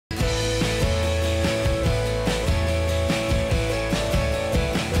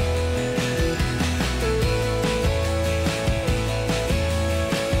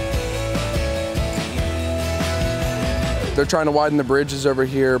They're trying to widen the bridges over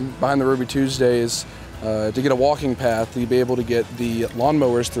here behind the Ruby Tuesdays to get a walking path to be able to get the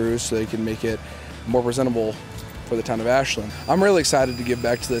lawnmowers through so they can make it more presentable for the town of Ashland. I'm really excited to give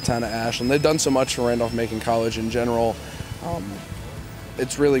back to the town of Ashland. They've done so much for Randolph-Macon College in general.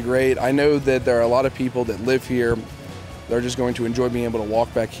 It's really great. I know that there are a lot of people that live here. They're just going to enjoy being able to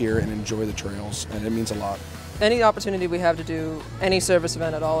walk back here and enjoy the trails, and it means a lot. Any opportunity we have to do any service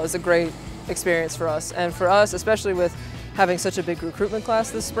event at all is a great experience for us. And for us, especially with having such a big recruitment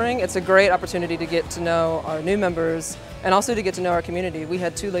class this spring, it's a great opportunity to get to know our new members and also to get to know our community. We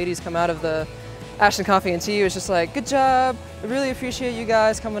had 2 ladies come out of the Ashland Coffee and Tea. It was just like, good job, I really appreciate you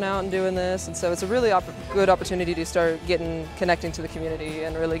guys coming out and doing this. And so it's a really good opportunity to start connecting to the community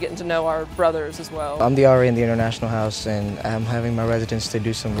and really getting to know our brothers as well. I'm the RA in the International House, and I'm having my residents to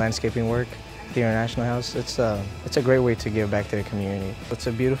do some landscaping work at the International House. It's a great way to give back to the community. It's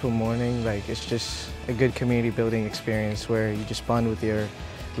a beautiful morning. Like, it's just a good community building experience where you just bond with your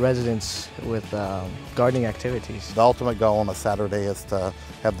residents with gardening activities. The ultimate goal on a Saturday is to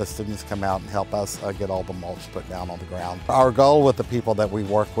have the students come out and help us get all the mulch put down on the ground. Our goal with the people that we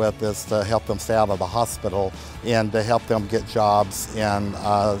work with is to help them stay out of the hospital and to help them get jobs and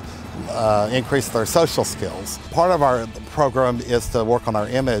increase their social skills. Part of our program is to work on our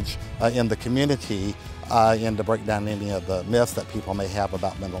image in the community and to break down any of the myths that people may have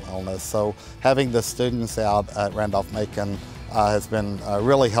about mental illness. So having the students out at Randolph-Macon has been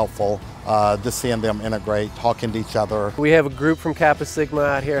really helpful, just seeing them integrate, talking to each other. We have a group from Kappa Sigma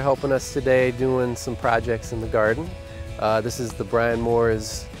out here helping us today doing some projects in the garden. This is the Brian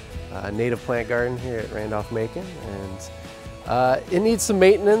Moore's native plant garden here at Randolph-Macon, and it needs some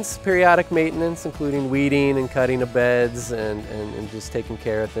maintenance, periodic maintenance, including weeding and cutting of beds and just taking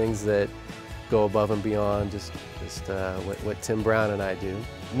care of things that go above and beyond just what Tim Brown and I do.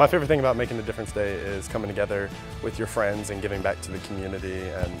 My favorite thing about Making a Difference Day is coming together with your friends and giving back to the community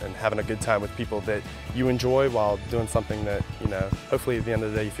and having a good time with people that you enjoy while doing something that, you know, hopefully at the end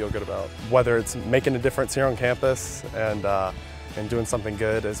of the day you feel good about. Whether it's making a difference here on campus and doing something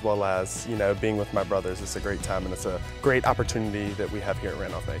good, as well as, you know, being with my brothers. It's a great time and it's a great opportunity that we have here at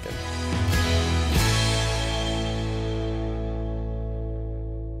Randolph-Macon.